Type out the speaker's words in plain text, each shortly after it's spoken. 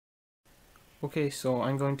Okay, so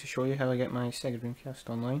I'm going to show you how I get my Sega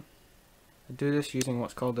Dreamcast online. I do this using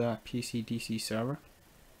what's called a PC-DC server.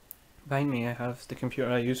 Behind me I have the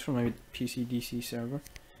computer I use for my PC-DC server.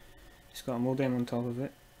 It's got a modem on top of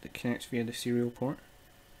it that connects via the serial port,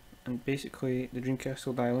 and basically the Dreamcast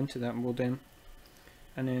will dial into that modem,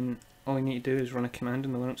 and then all you need to do is run a command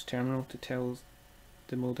in the Linux terminal to tell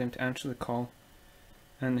the modem to answer the call,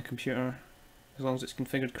 and the computer, as long as it's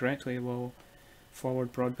configured correctly, will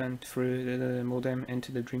forward broadband through the modem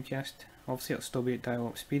into the Dreamcast. Obviously it'll still be at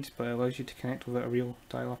dial-up speeds, but it allows you to connect without a real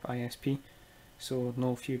dial-up ISP, so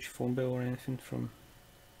no huge phone bill or anything from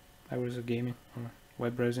hours of gaming or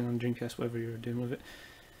web browsing on Dreamcast, whatever you're doing with it.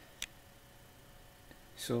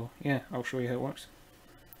 So yeah, I'll show you how it works.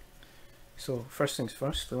 So first things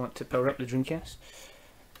first, we want to power up the Dreamcast.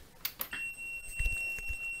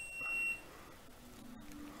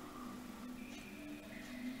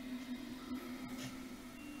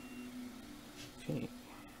 Okay.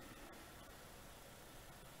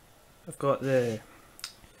 I've got the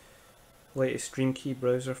latest DreamKey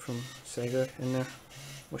browser from Sega in there,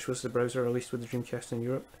 which was the browser released with the Dreamcast in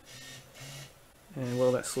Europe. And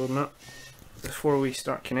while that's loading up, before we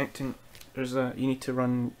start connecting, you need to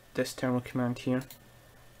run this terminal command here,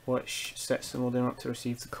 which sets the modem up to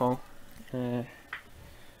receive the call. Okay,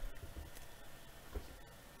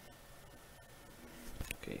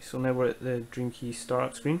 so now we're at the DreamKey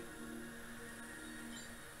startup screen.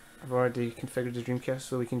 I've already configured the Dreamcast,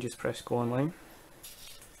 so we can just press go online.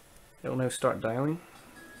 It will now start dialing.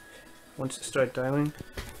 Once it starts dialing,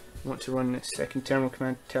 you want to run the second terminal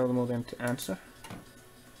command to tell the modem to answer.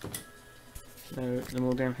 Now the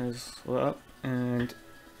modem has lit up, and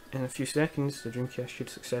in a few seconds the Dreamcast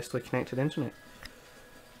should successfully connect to the internet.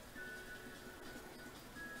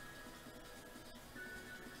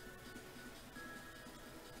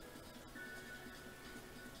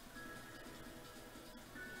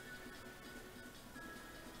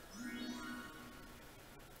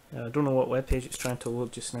 I don't know what web page it's trying to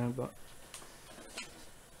load just now, but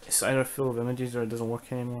it's either full of images or it doesn't work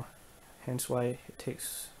anymore, hence why it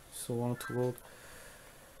takes so long to load.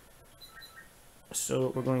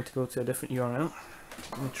 So we're going to go to a different URL.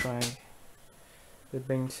 I'm going to try the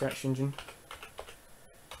Bing search engine.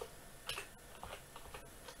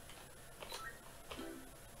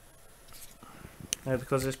 Now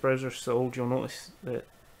because this browser is so old, you'll notice that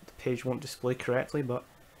the page won't display correctly, but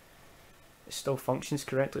it still functions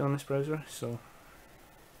correctly on this browser. So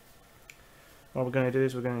what we're going to do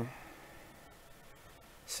is we're going to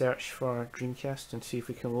search for Dreamcast and see if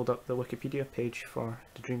we can load up the Wikipedia page for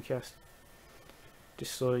the Dreamcast,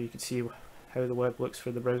 just so you can see how the web looks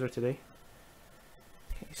for the browser today.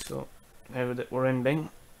 Okay, so now that we're in Bing,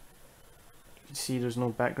 you can see there's no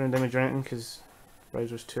background image or anything because the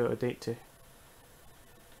browser's too out of date to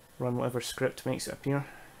run whatever script makes it appear.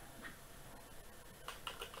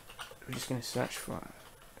 We're just going to search for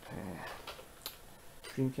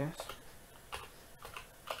Dreamcast.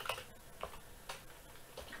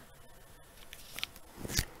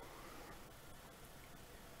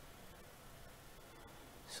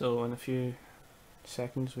 So in a few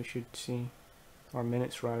seconds we should see, or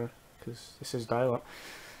minutes rather, because this is dial-up,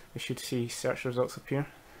 we should see search results appear.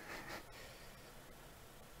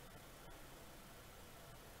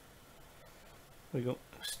 There we go,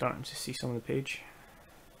 starting to see some of the page.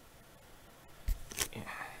 Yeah.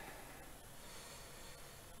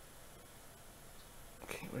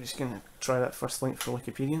 Okay, we're just going to try that first link for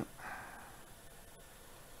Wikipedia.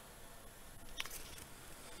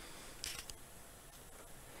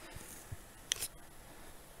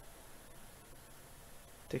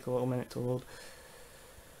 Take a little minute to load.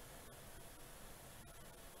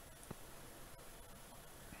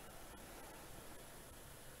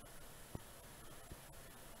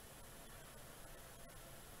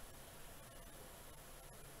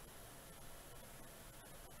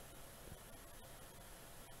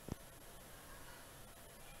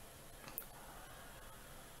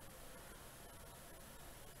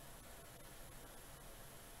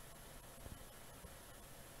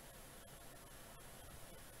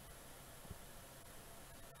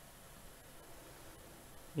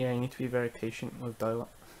 Yeah, you need to be very patient with dial-up.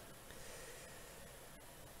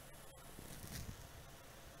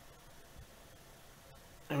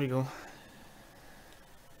 There we go.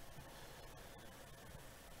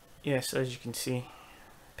 Yes, as you can see,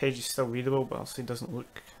 the page is still readable, but obviously doesn't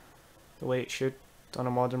look the way it should on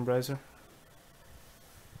a modern browser.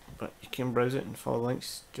 But you can browse it and follow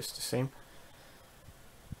links just the same.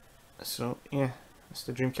 So yeah, that's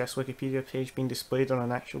the Dreamcast Wikipedia page being displayed on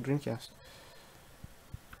an actual Dreamcast.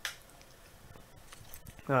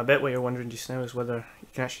 Now I bet what you're wondering just now is whether you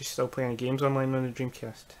can actually still play any games online on the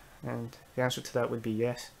Dreamcast, and the answer to that would be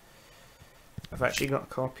yes. I've actually got a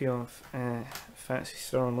copy of Phantasy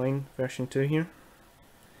Star Online version 2 here,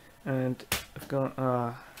 and I've got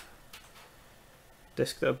a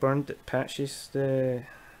disc that I burned that patches the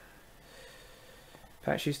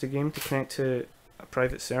game to connect to a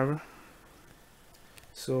private server.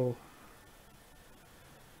 So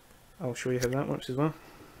I'll show you how that works as well.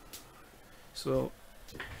 So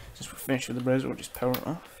since we're finished with the browser, we'll just power it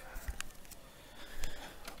off.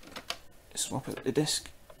 Swap out the disc.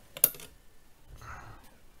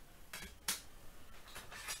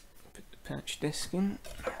 Put the patch disc in.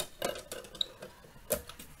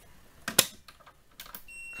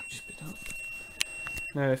 Just put it up.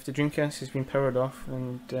 Now if the Dreamcast has been powered off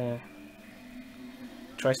and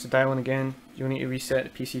tries to dial in again, you'll need to reset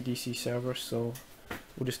the PC DC server, so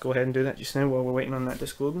we'll just go ahead and do that just now while we're waiting on that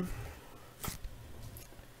disc loading.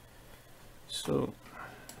 So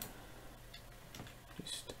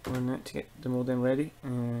just run that to get the modem ready,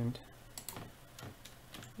 and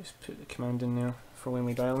just put the command in there for when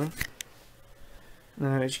we dial in.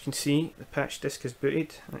 Now as you can see, the patch disk is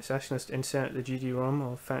booted and it's asking us to insert the GD-ROM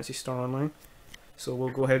of Phantasy Star Online, so we'll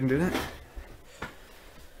go ahead and do that.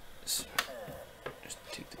 So just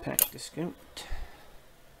take the patch disk out,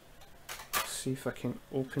 see if I can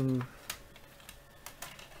open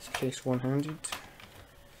this case one-handed.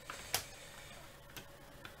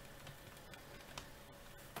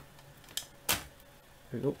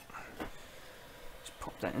 There we go. Just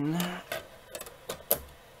pop that in there.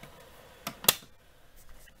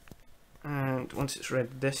 And once it's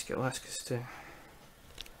read the disc, it'll ask us to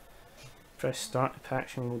press start to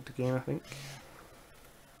patch and load the game, I think.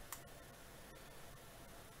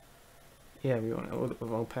 Yeah, we want to load it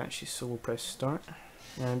with all patches, so we'll press start.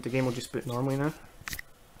 And the game will just boot normally now.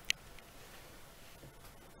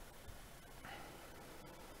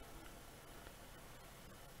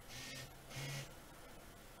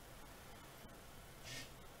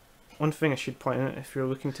 One thing I should point out, if you're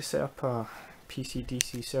looking to set up a PC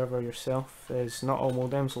DC server yourself, is not all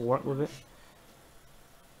modems will work with it.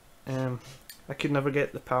 I could never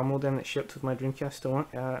get the PAL modem that shipped with my Dreamcast to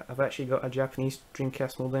work. I've actually got a Japanese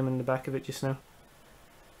Dreamcast modem in the back of it just now.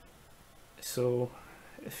 So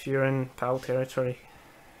if you're in PAL territory,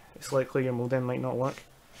 it's likely your modem might not work.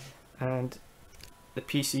 And the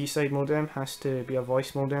PC side modem has to be a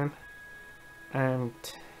voice modem, and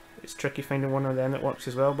it's tricky finding one of them that works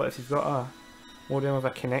as well, but if you've got a modem of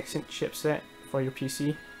a Connexent chipset for your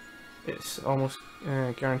PC, it's almost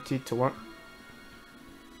guaranteed to work.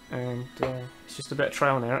 And it's just a bit of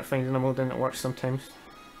trial and error finding a modem that works sometimes.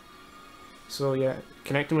 So yeah,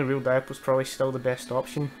 connecting with real dial is probably still the best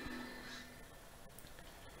option,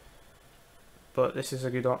 but this is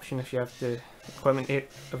a good option if you have the equipment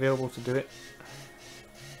available to do it.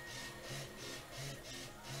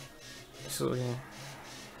 So yeah,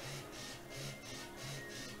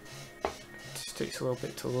 takes a little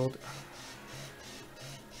bit to load.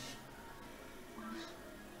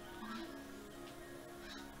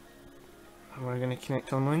 And we're going to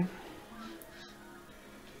connect online.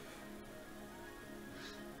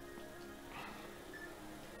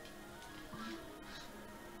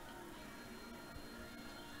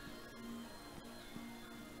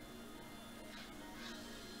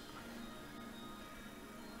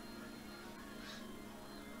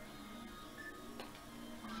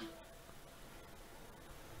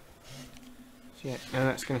 So yeah, now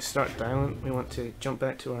that's going to start dialing. We want to jump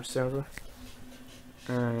back to our server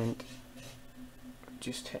and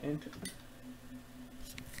just hit enter.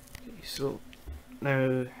 Okay, so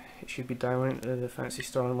now it should be dialing to the Phantasy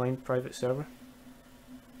Star Online private server.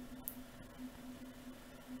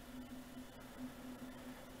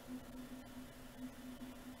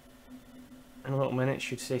 In a little minute it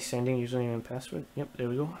should say sending username and password. Yep, there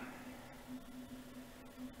we go.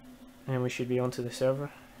 And we should be onto the server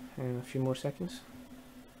in a few more seconds.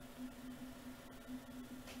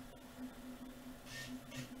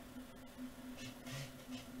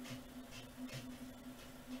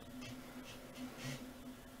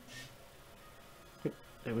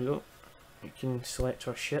 There we go. We can select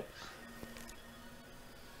our ship.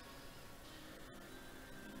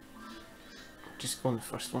 Just go on the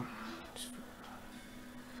first one. There's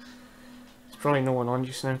probably no one on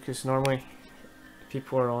just now because normally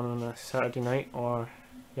people are on a Saturday night, or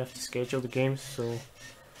you have to schedule the games, so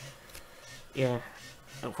yeah,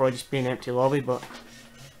 it'll probably just be an empty lobby, but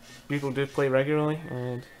people do play regularly,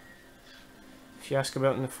 and if you ask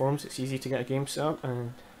about it in the forums, it's easy to get a game set up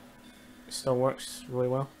and it still works really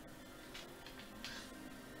well.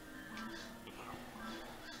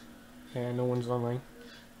 Yeah, no one's online.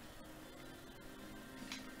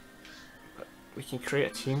 we can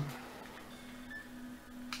create a team.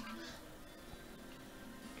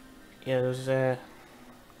 Yeah, there's you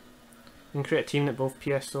can create a team that both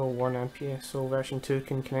PSO 1 and PSO version 2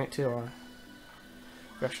 can connect to, or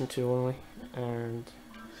version 2 only, and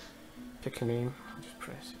pick a name. Just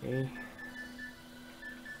press A,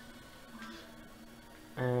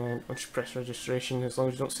 and once you press registration, as long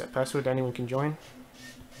as you don't set a password, anyone can join.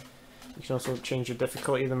 You can also change the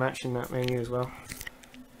difficulty of the match in that menu as well,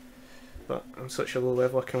 but I'm such a low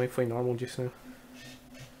level I can only play normal just now.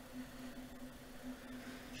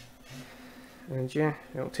 And yeah,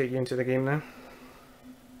 it'll take you into the game now,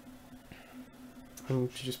 and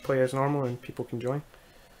you just play as normal and people can join.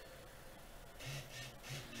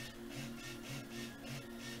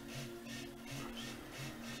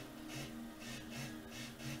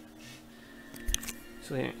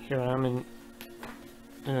 So yeah, here I am in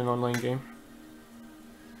an online game.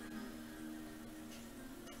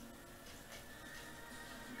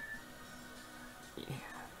 Yeah.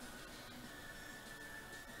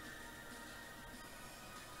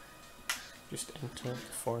 Just enter the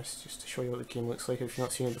forest just to show you what the game looks like if you've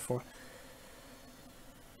not seen it before.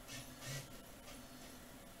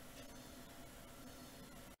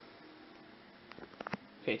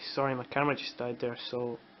 Okay, sorry, my camera just died there,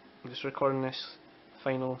 so I'm just recording this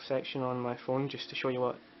final section on my phone just to show you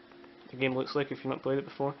what the game looks like if you've not played it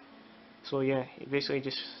before. So yeah, you basically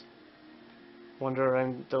just wander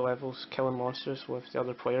around the levels killing monsters with the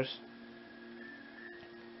other players,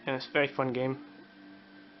 and it's a very fun game.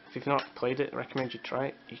 If you've not played it, I recommend you try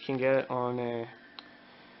it. You can get it on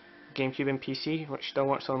GameCube and PC, which still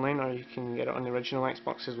works online, or you can get it on the original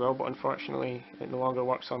Xbox as well, but unfortunately it no longer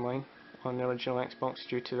works online on the original Xbox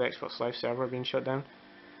due to the Xbox Live server being shut down.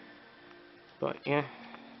 But yeah,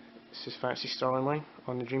 this is Phantasy Star Online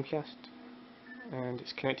on the Dreamcast, and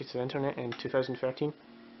it's connected to the internet in 2013.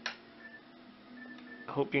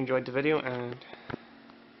 I hope you enjoyed the video, and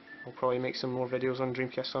I'll probably make some more videos on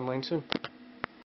Dreamcast Online soon.